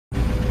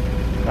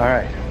All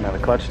right, now the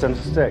clutch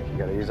tends to stick. You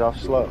gotta ease off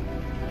slow.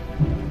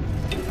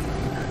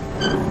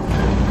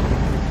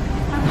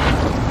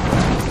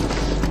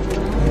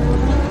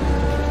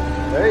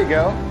 There you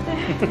go.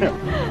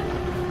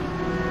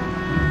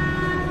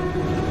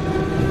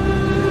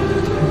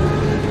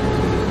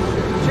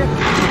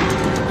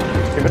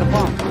 Give it a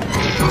pump.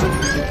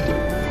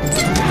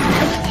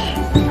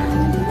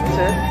 That's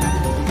it.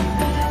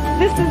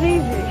 This is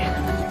easy.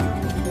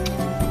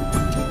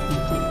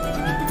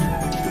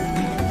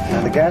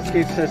 Now the gas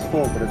gauge says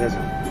full, but it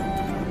isn't.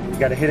 You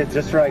gotta hit it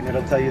just right and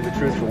it'll tell you the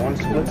truth for 1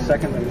 split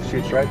second and it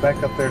shoots right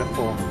back up there to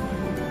full.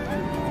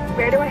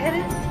 Where do I hit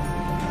it?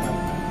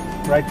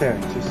 Right there,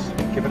 just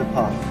give it a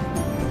pop.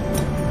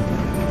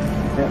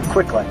 Yeah,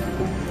 quick like.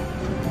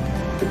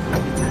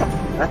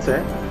 That's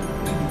it.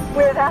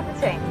 Where's half the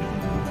tank?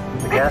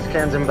 The gas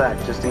can's in back,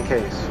 just in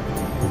case.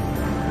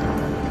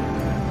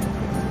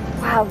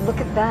 Wow, look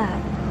at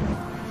that.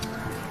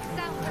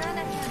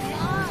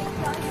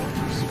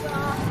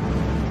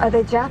 Are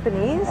they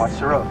Japanese? Watch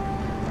the road.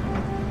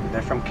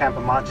 They're from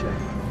Campamache.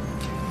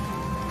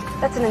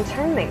 That's an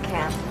internment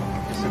camp.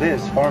 Yes, it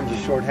is. Farms are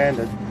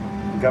short-handed.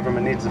 The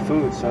government needs the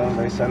food, so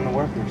they send the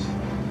workers.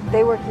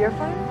 They work your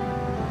farm?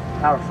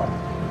 Our farm.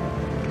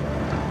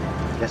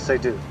 Yes, they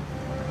do.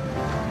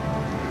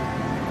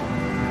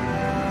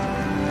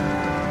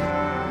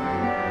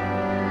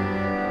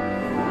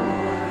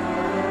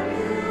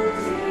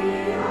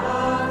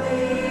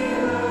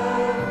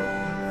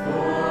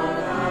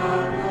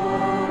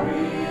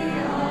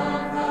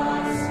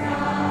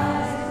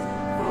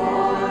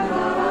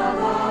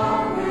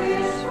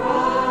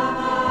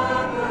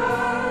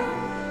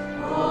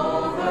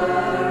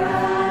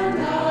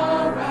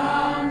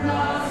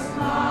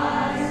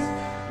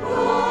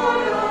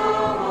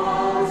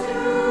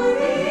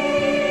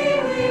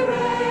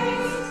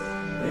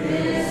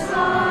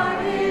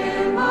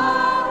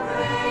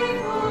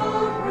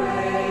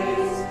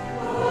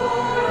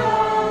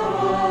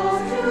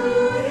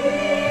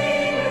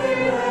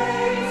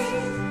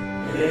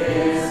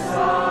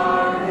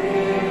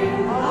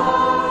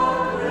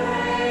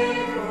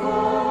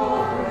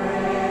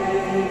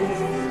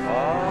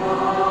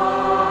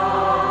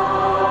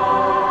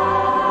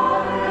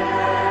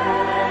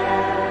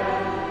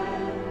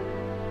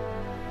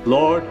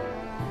 Lord,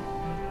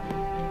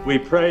 we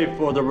pray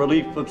for the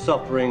relief of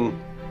suffering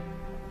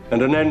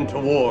and an end to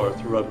war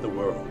throughout the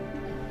world.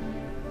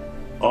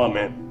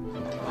 Amen.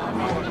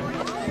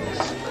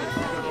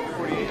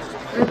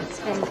 Ruth's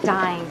been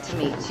dying to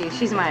meet you.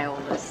 She's my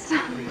oldest.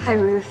 Hi,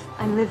 Ruth.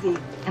 I'm Livy.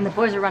 And the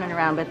boys are running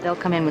around, but they'll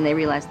come in when they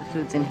realize the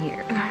food's in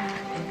here.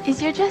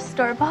 Is your dress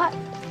store-bought?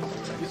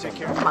 You take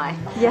care of mine.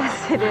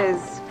 Yes, it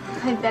is.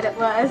 I bet it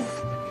was.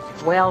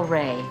 Well,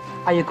 Ray,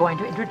 are you going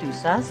to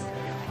introduce us?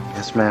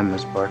 Yes, ma'am,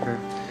 Miss Parker.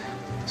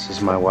 This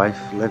is my wife,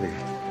 Livy.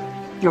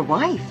 Your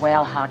wife?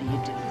 Well, how do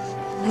you do?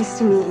 Nice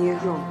to meet you.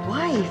 Your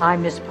wife?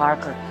 I'm Miss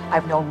Parker.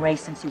 I've known Ray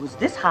since he was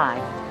this high.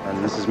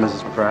 And this is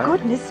Mrs. Pratt.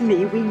 Goodness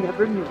me, we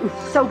never knew.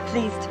 So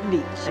pleased to meet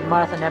you. And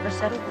Martha never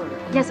said a word.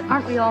 Yes,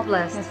 aren't we all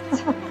blessed?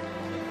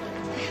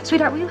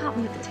 Sweetheart, will you help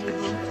me at the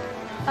table?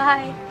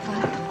 Bye.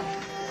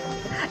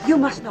 You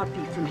must not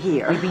be from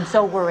here. We've been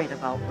so worried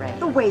about Ray.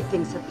 The way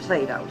things have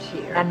played out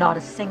here. And not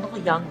a single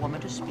young woman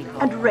to speak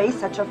of. And Ray,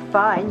 such a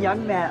fine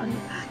young man.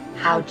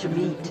 How'd you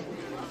meet?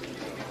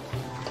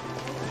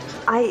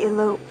 I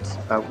eloped.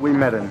 We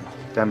met in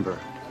Denver.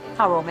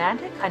 How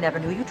romantic. I never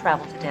knew you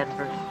traveled to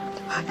Denver.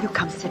 You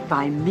come sit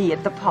by me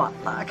at the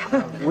potluck.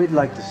 We'd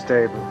like to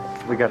stay,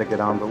 but we gotta get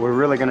on. But we're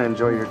really gonna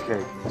enjoy your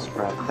cake, Miss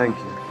Pratt. Thank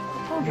you.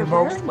 Oh, you're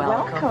most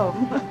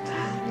welcome.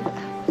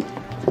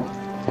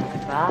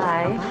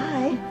 Goodbye.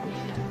 Bye.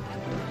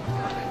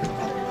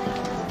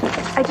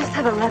 I just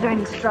have a letter I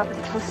need to drop at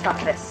the post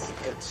office.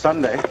 It's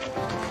Sunday. I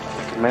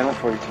can mail it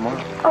for you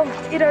tomorrow. Oh,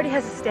 it already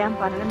has a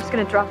stamp on it. I'm just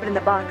going to drop it in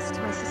the box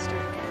to my sister.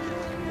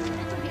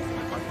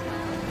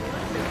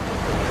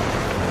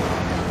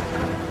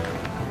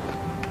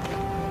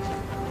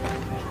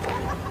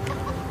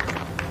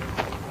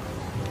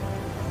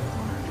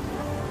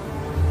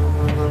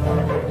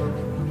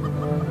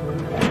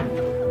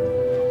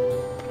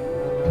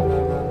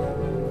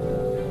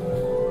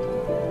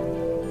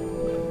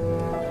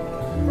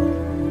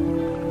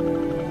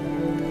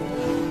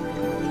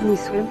 Can you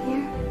swim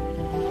here?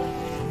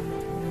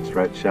 It's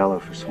right shallow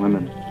for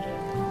swimming.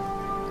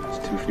 There's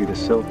 2 feet of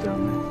silt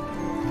down there.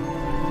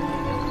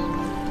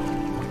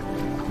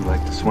 You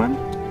like to swim?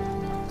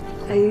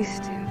 I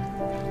used to.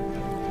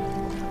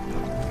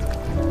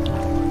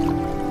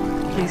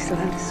 I still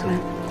have to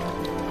swim.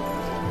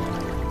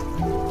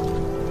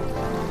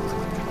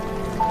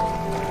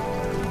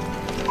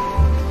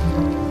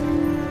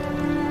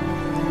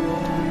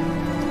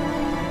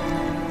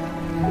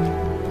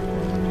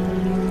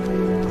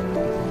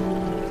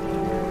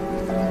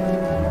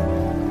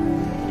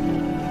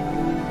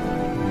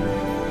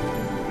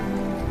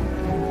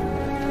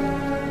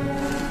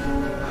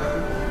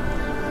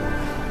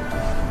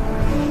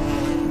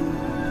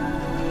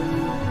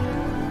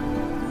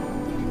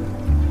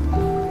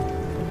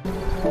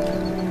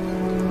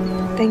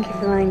 Thank you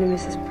for lying to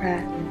Mrs.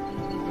 Pratt.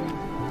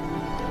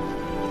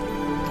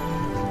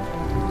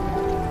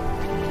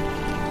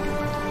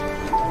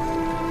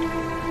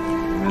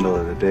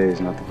 day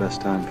is not the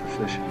best time for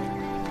fishing.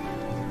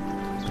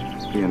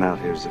 Being out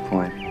here is the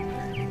point.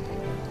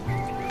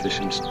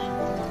 Fishing's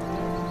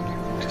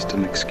just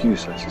an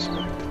excuse, I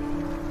suspect.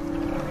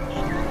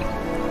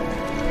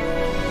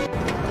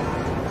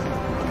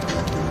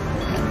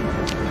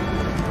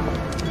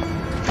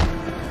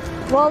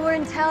 While we're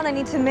in town, I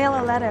need to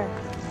mail a letter.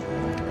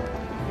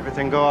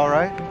 Everything go all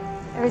right?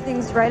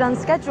 Everything's right on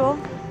schedule.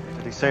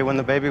 Did he say when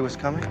the baby was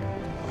coming?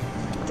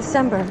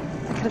 December.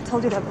 I could have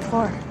told you that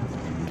before.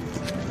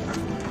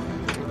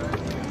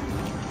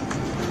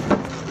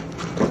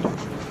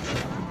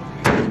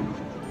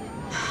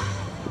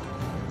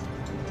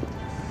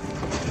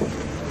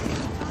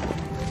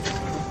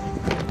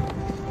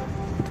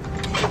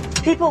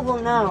 People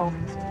will know.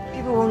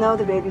 People will know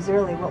the baby's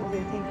early. What will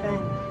they think then?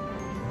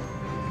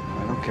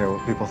 I don't care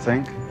what people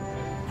think.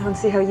 I don't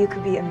see how you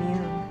could be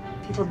immune.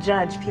 People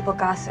judge, people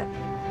gossip.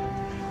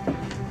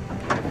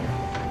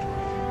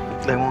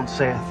 They won't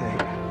say a thing.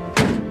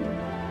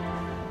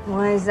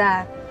 Why is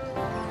that?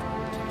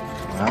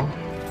 Well,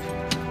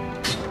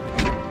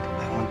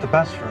 they want the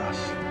best for us.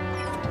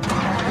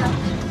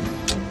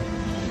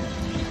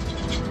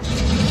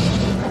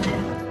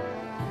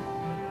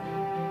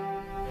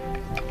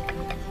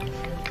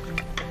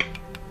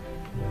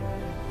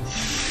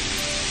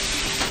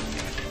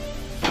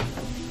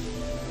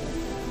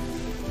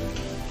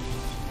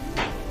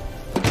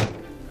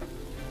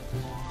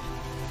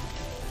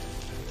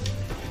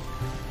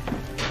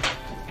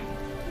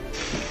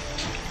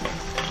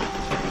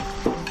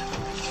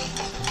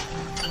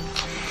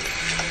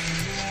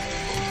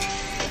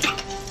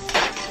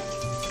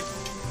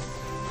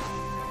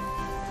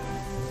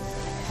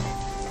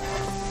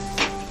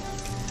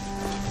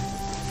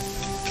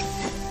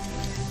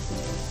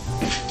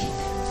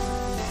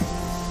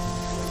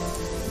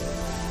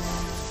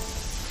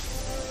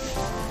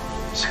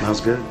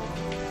 Smells good.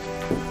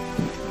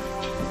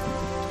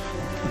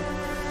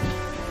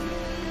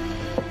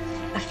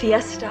 A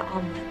fiesta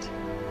omelet.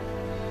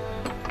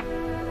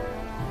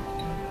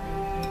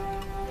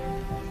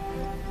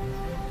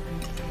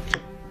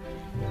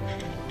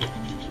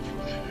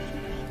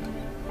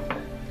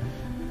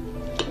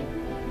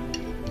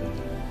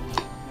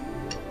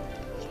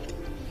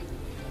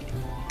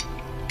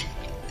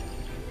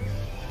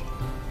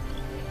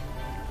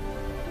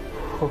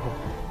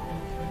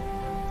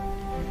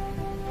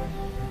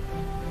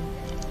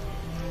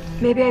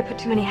 Maybe I put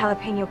too many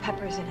jalapeno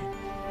peppers in it.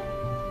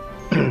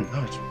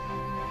 No, it's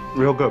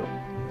real good.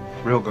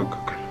 Real good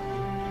cooking.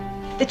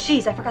 The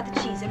cheese, I forgot the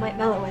cheese. It might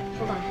mellow it.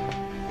 Hold on.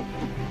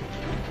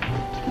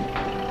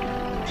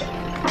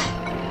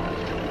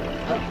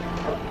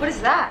 What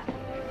is that?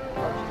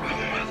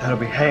 That'll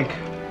be Hank.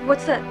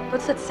 What's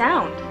that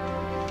sound?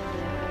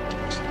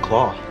 It's the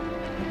claw.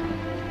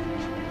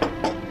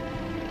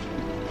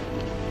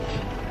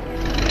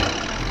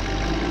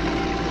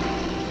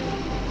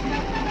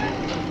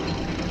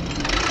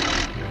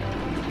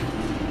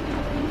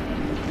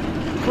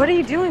 What are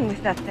you doing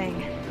with that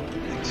thing?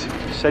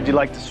 You said you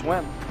like to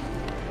swim.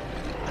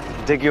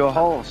 Dig you a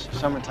hole so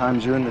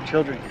summertimes you and the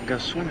children can go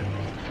swimming.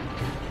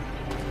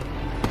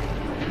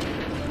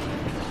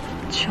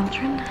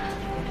 Children?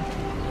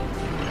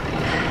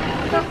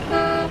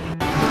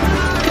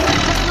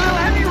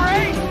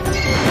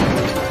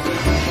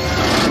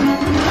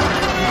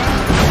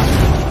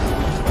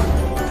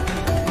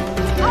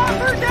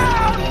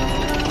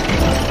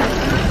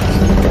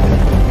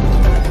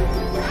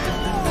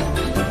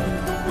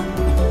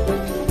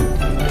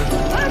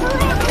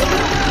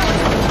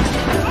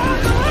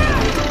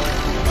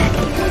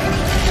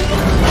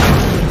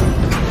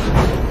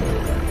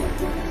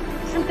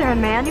 A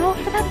manual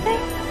for that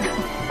thing?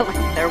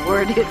 Like their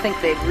word, do you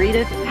think they'd read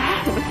it?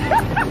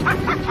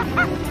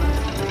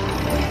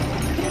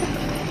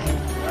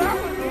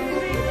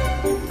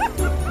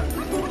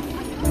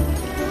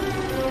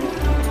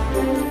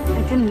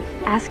 I didn't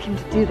ask him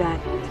to do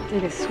that, to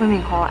dig a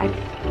swimming hole. I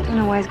don't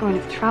know why he's going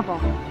to the trouble.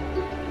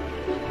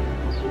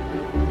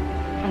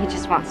 He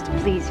just wants to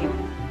please you.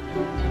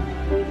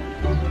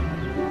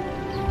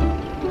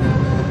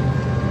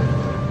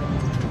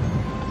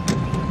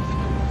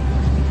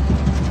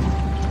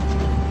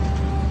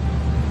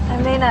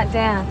 I may not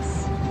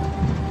dance.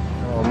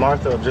 Oh,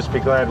 Martha will just be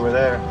glad we're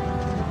there.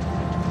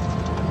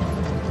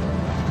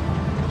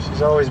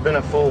 She's always been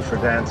a fool for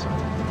dancing.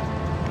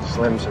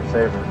 Slim's her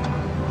favorite.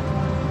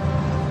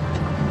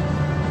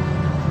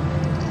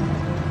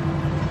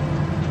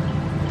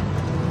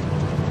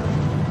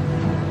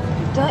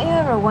 Don't you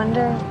ever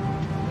wonder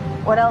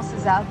what else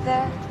is out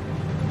there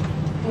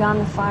beyond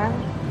the farm?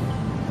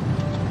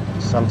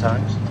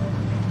 Sometimes.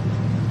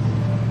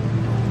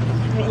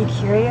 Aren't you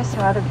curious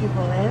how other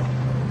people live?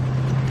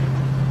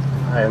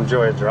 I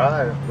enjoy a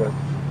drive, but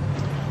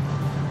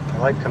I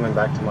like coming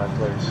back to my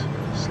place,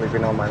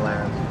 sleeping on my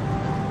land.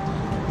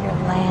 Your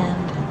land.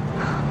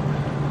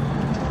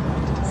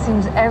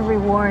 Seems every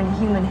war in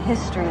human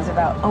history is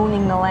about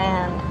owning the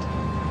land.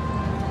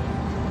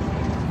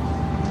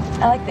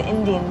 I like the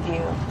Indian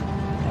view.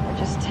 That we're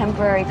just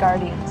temporary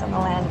guardians on the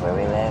land where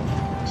we live.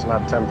 It's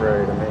not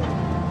temporary to me.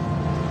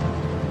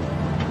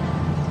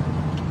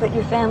 But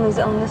your family's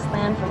owned this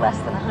land for less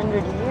than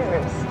 100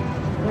 years.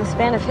 In the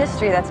span of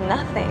history, that's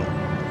nothing.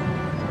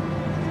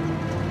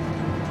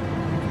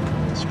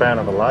 The span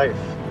of a life.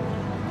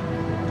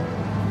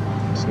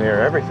 It's near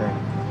everything.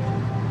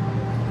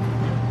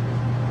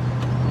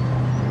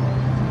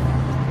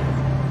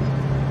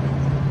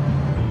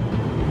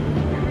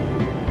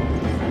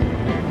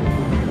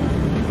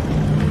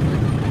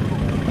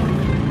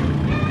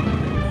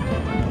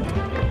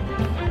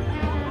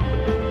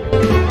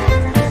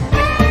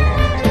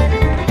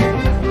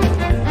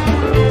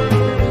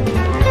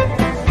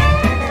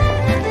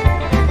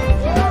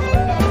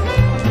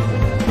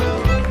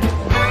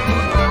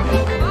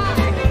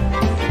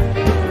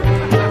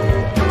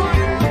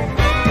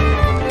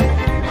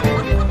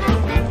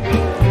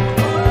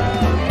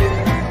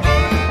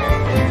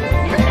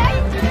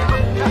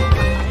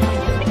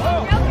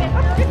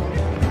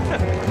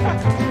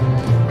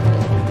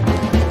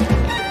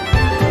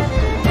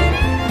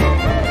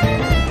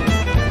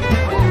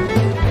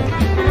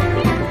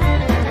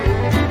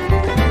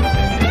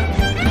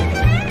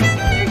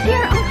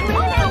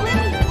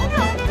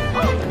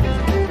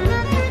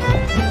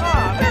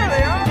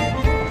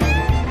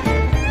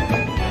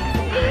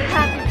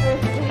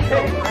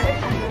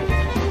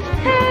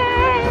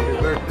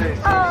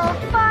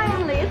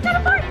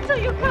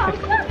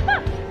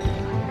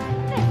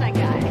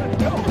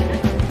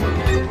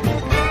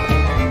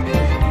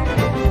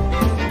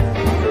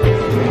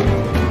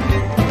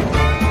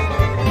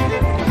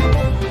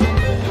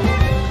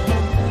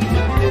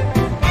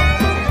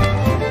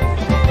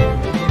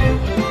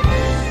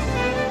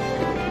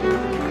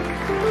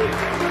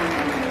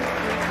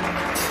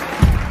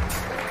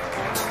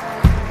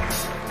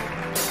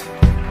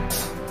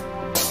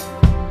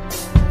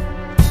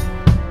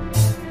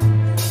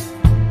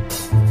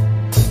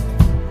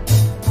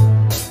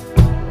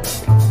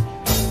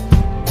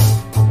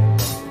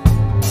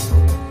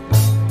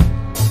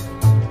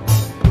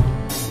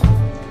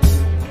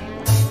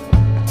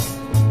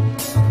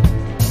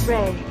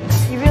 Ray,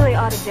 you really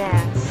ought to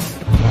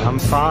dance. I'm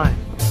fine.